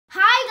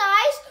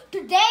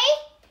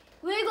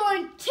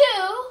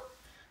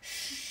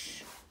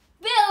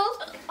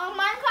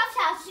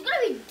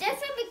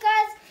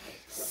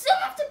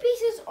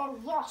or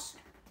lost.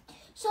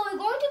 So we're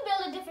going to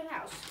build a different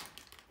house.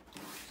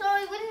 So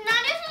we're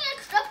not using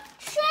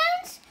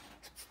instructions,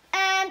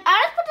 and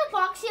I just put a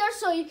box here.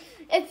 So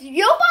if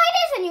you buy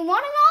this and you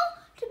want to know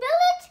to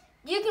build it,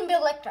 you can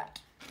build like that.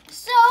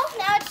 So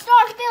now it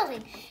starts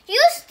building.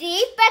 You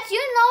Steve, but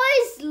you know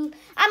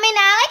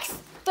Alex,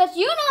 but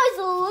you know it's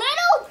a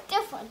little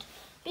different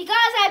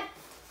because I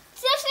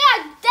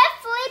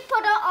definitely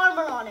put an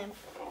armor on him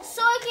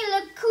so it can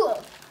look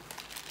cool.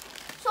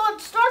 So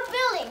let's start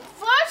building.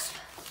 First,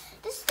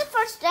 this is the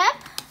first step.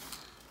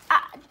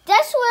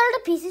 That's where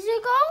the pieces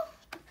will go,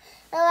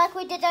 like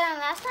we did that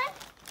last time.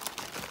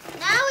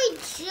 Now we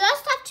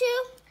just have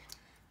to,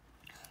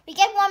 we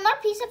get one more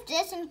piece of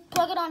this and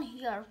plug it on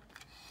here.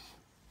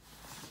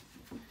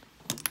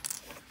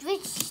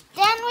 Which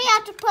then we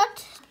have to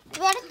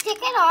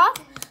take it off,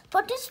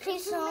 put this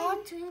piece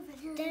on,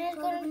 then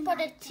we're going to put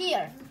it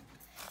here.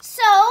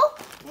 So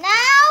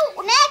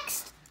now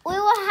next we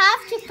will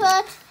have to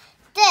put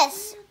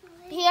this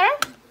here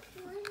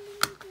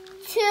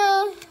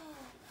to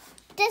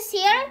this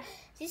here.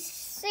 You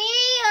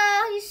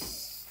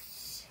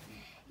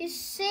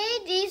see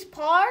these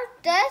parts,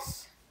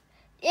 this,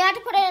 you have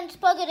to put it and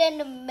plug it in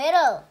the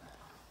middle.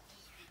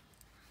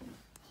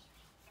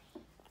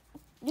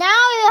 Now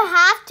you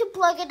have to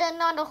plug it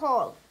in on the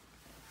hole.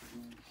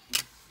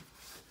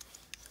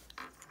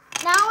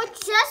 Now we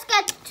just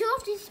got two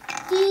of this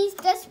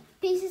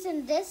pieces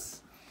in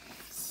this.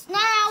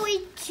 Now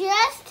we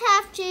just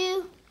have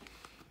to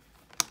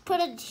put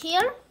it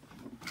here.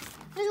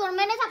 Just 1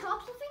 minute, I drop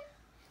something.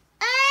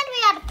 And we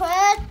have to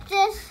put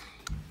this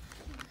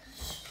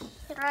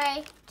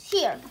right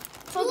here.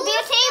 So it'll be a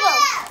table.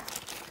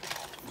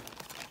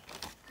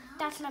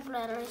 That's my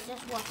brother. He's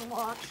just watching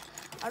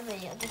our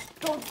video. Just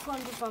don't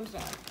point the thumbs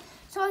down.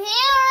 So here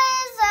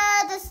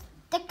is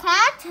the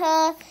cat.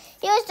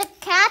 Here's the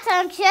cat.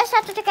 I just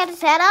have to take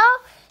his head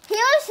out.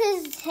 Here's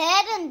his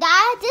head, and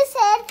this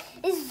head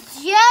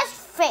is just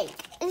fake.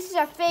 This is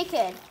a fake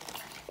head.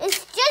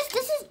 This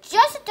is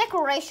just a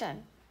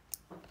decoration.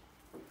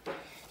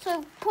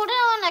 So put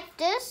it on like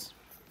this.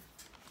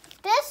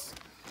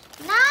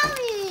 Now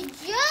you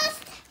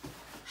just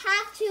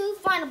have to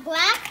find a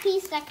black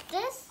piece like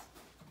this.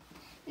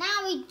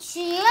 Now we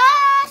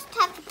just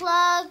have to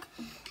plug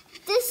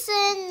this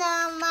in,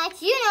 like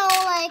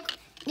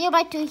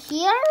nearby to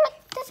here,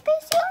 like this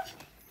piece here.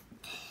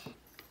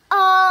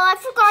 I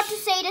forgot to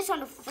say this on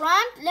the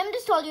front. Let me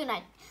just tell you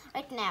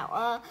right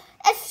now.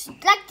 If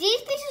like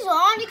these pieces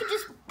on, you can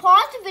just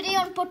pause the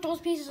video and put those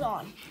pieces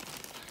on.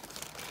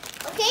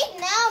 Okay,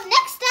 now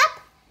next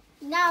step.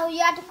 Now you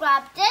have to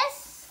grab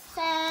this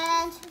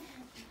and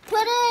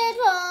put it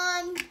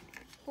on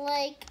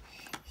like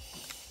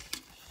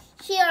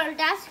here.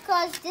 That's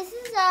because this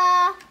is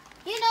a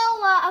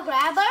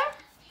grabber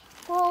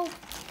for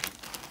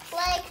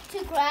like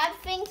to grab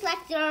things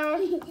like they're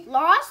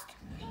lost.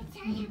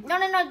 No,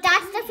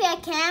 that's the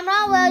fake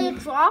camera where you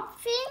drop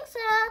things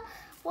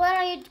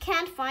where you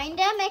can't find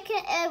them.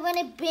 When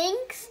it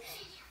blinks,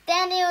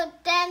 then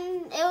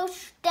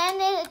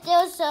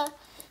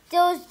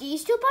there's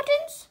these two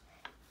buttons.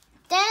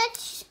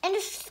 And the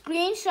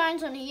screen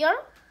shines on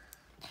here.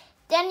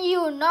 Then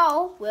you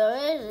know where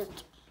is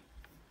it.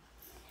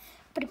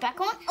 Put it back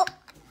on.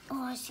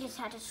 Oh, I see it's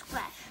had a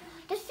scratch.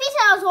 This piece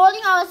I was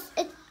holding,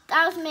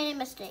 I was made a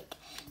mistake.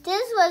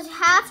 This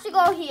has to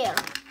go here.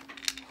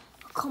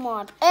 Come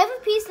on. Every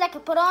piece like I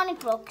put on, it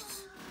broke.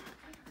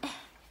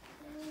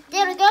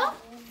 There we go.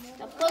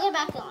 Now plug it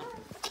back on.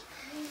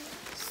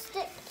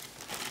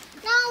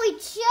 Now we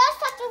just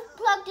have to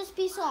plug this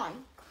piece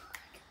on.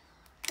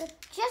 We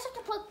just have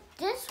to plug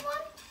this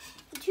one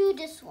to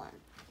this one.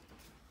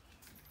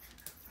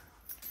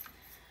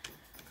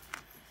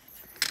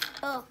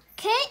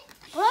 Okay,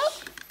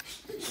 broke.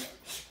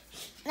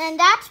 And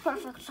that's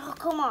perfect. So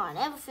come on,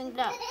 everything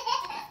done.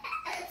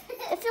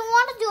 If you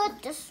want to do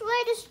it this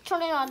way, just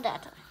turn it on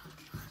that way.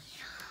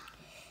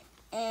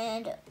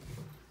 And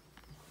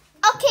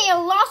okay, I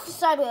lost the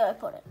side where I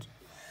put it.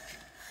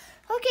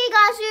 Okay,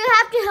 guys, you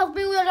have to help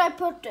me where I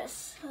put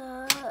this.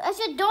 I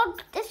said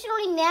if you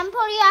don't remember,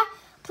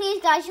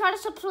 please, guys, try to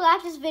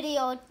subscribe this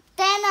video.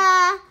 Then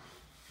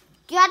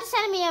you have to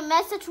send me a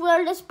message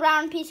where this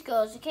brown piece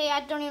goes. Okay,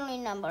 I don't even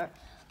remember.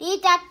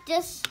 Leave that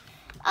just.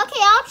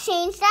 Okay, I'll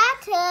change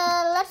that.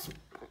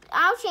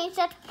 I'll change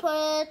that to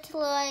put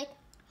like,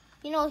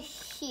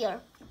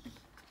 here.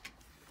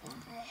 It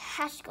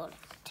has to go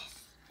like this.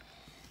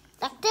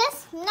 Like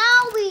this.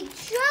 Now we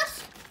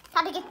just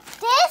have to get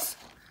this.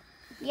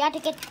 You have to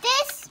get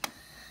this.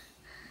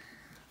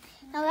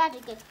 Now we have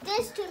to get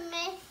this to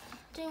make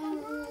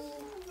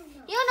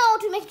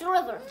the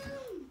river.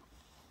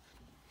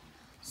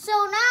 So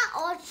now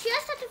I'll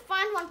just have to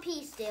find one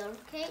piece there.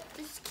 Okay,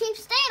 just keep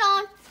staying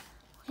on.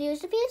 Here's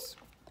the piece.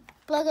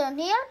 Plug it on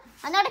here.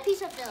 Another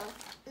piece up there.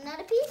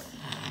 Another piece.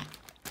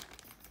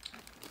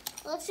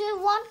 Let's do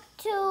 1,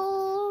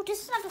 2.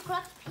 This is not the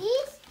correct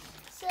piece.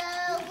 So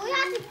we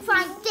have to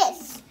find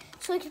this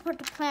so we can put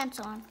the plants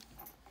on.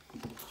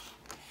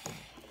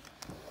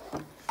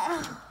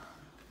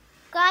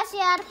 Guys,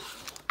 yeah,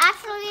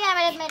 Actually,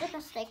 I made a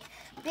mistake.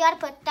 We gotta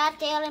put that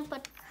there and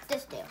put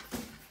this there.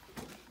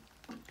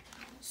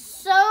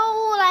 So,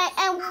 like,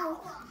 and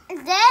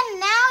then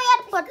now we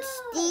have to put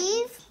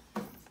Steve.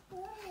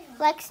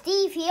 Like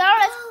Steve here,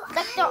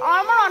 like the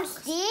armor on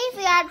Steve.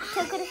 We have to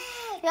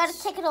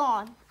take it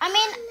on. I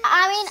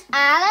mean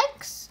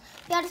Alex.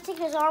 You have to take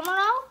his armor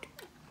out.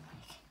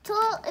 So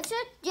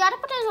you have to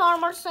put his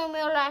armor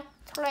somewhere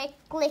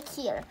like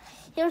here.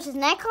 Here's his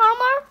neck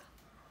armor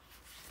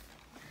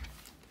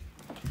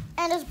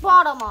and his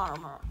bottom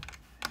armor.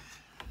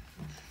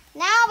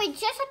 Now we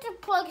just have to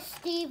plug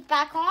Steve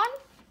back on.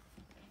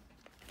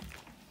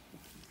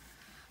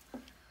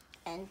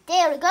 And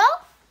there we go.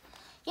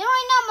 You don't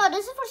remember,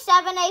 this is for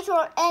 7H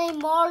or any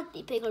more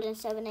bigger than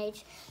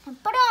 7H.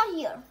 And put it on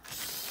here.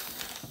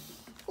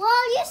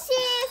 Well, you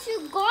see, if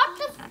you got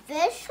the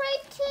fish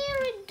right here,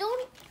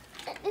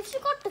 if you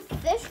got the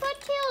fish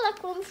right here,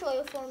 like, let me show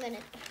you for a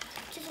minute.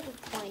 Just so I can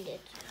find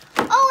it.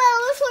 Oh, well,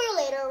 we'll show you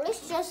later.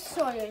 Let's just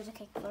show you the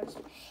cake first.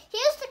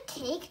 Here's the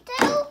cake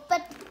though,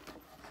 but,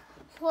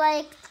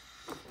 like,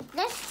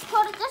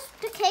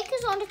 the cake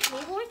is on the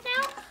table right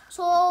now.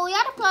 So, you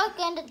have to plug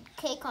in the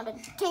cake on the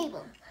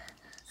table.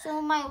 So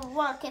it might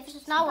work. If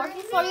it's not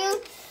working for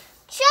you,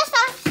 just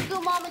ask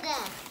your mom and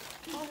dad.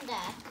 Mom and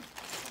dad.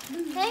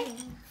 Okay?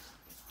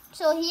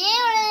 So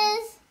here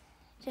is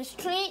the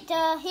street.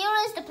 Here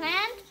is the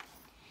plant.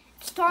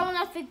 It's tall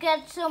enough to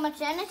get so much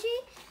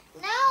energy.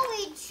 Now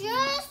we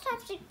just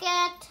have to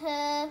get.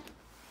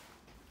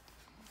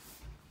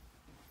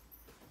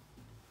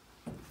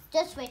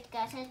 Just wait,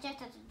 guys. I just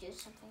have to do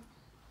something.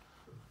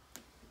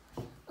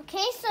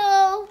 Okay,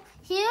 so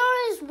here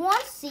is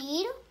one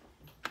seed.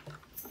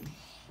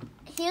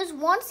 Here's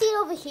one seed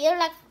over here,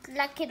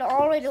 like it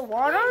already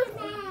watered.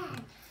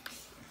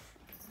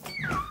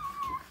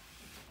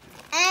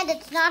 And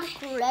it's not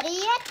ready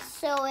yet,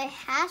 so it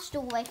has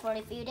to wait for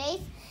a few days.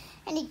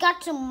 And he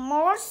got some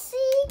more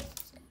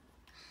seeds.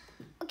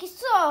 Okay,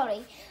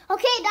 sorry.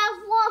 Okay,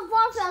 that one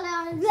fell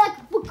down and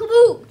like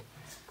boom.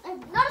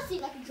 Another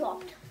seed like it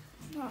dropped.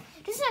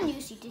 This is a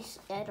new seed, this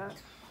editor.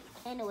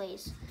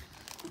 Anyways.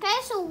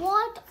 Okay, so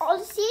what all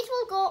the seeds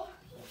will go.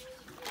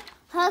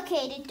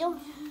 Okay, they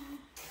don't.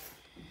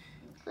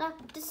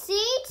 Like the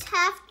seeds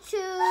definitely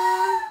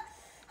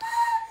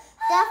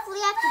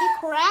have to be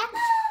correct.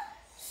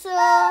 So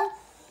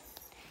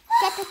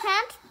get the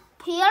plant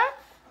here,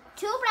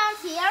 two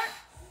plants here,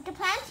 the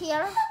plant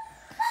here,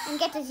 and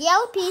get this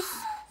yellow piece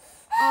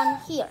on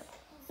here.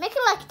 Make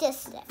it like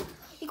this then.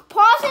 You can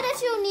pause it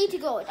if you need to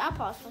go it. I'll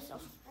pause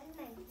myself.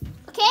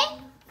 Okay?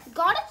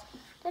 Got it?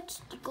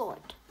 Let's go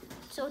it.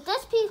 So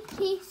this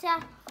piece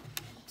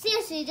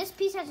seriously, this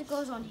piece has to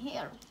go on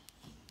here.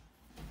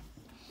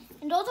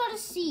 And those are the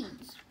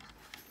seeds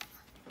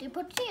they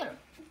put here.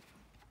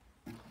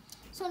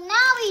 So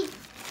now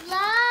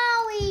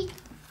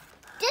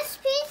this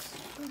piece,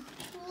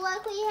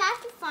 like we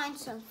have to find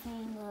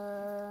something.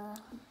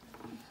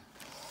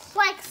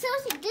 Like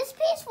seriously, this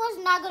piece was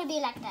not gonna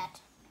be like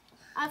that.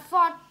 I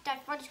thought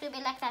it's gonna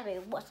be like that, but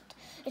it wasn't.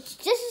 It's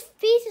just this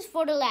piece is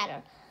for the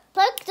ladder.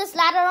 Plug this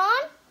ladder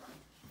on.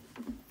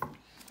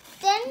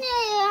 Then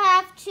you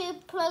have to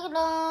plug it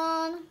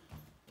on.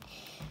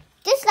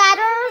 This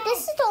ladder,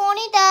 this is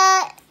only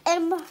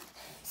the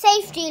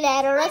safety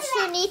ladder. If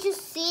you need to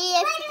see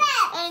if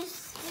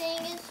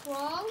anything is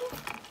wrong.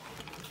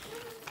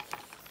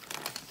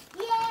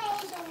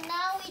 Yay! So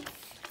now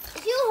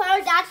if you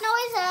heard that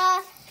noise,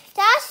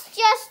 that's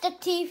just the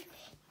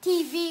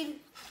TV.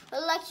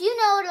 Like you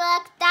know,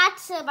 like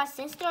that's my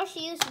sister.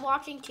 She is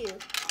watching too.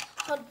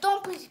 So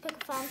don't please pick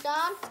a phone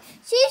down.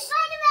 She's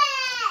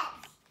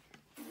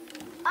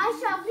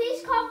Aisha,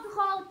 please call.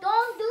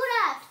 Don't do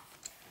that.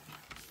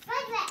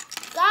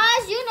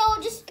 Guys, you know,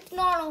 just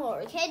ignore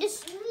her, okay?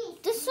 Just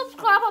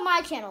subscribe on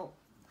my channel.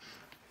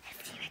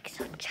 If you make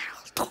some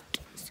channel, don't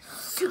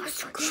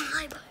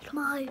subscribe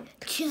my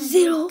channel.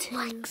 0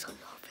 likes on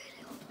your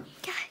video.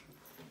 Okay?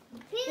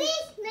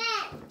 Please,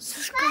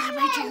 subscribe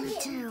my channel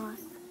too.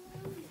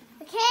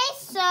 Okay,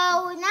 so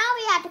now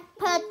we have to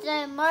put the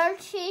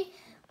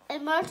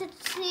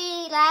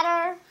emergency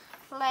ladder,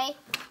 like,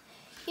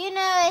 you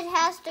know, it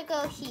has to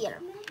go here.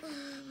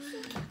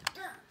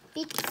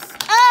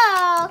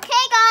 Oh,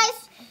 okay, guys.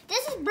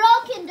 This is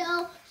broken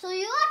though, so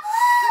you have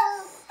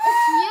to, if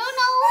you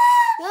know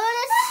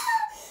this.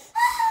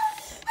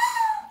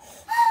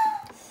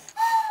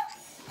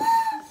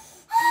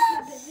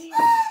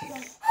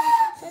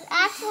 But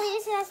actually,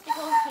 this has to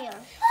go here,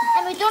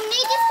 and we don't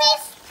need this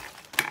piece.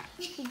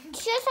 We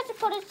just have to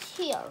put it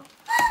here.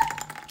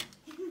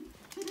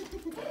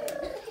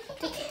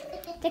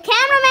 The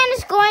cameraman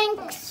is going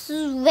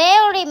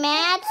very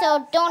mad, so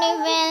don't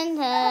even.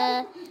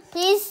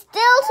 Please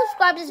still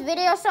subscribe to this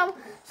video.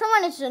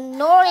 Someone is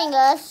ignoring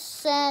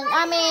us, and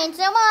I mean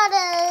someone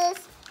is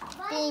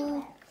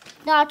being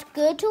not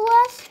good to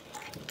us.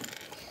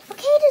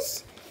 Okay,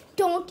 just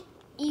don't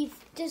eat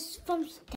this from.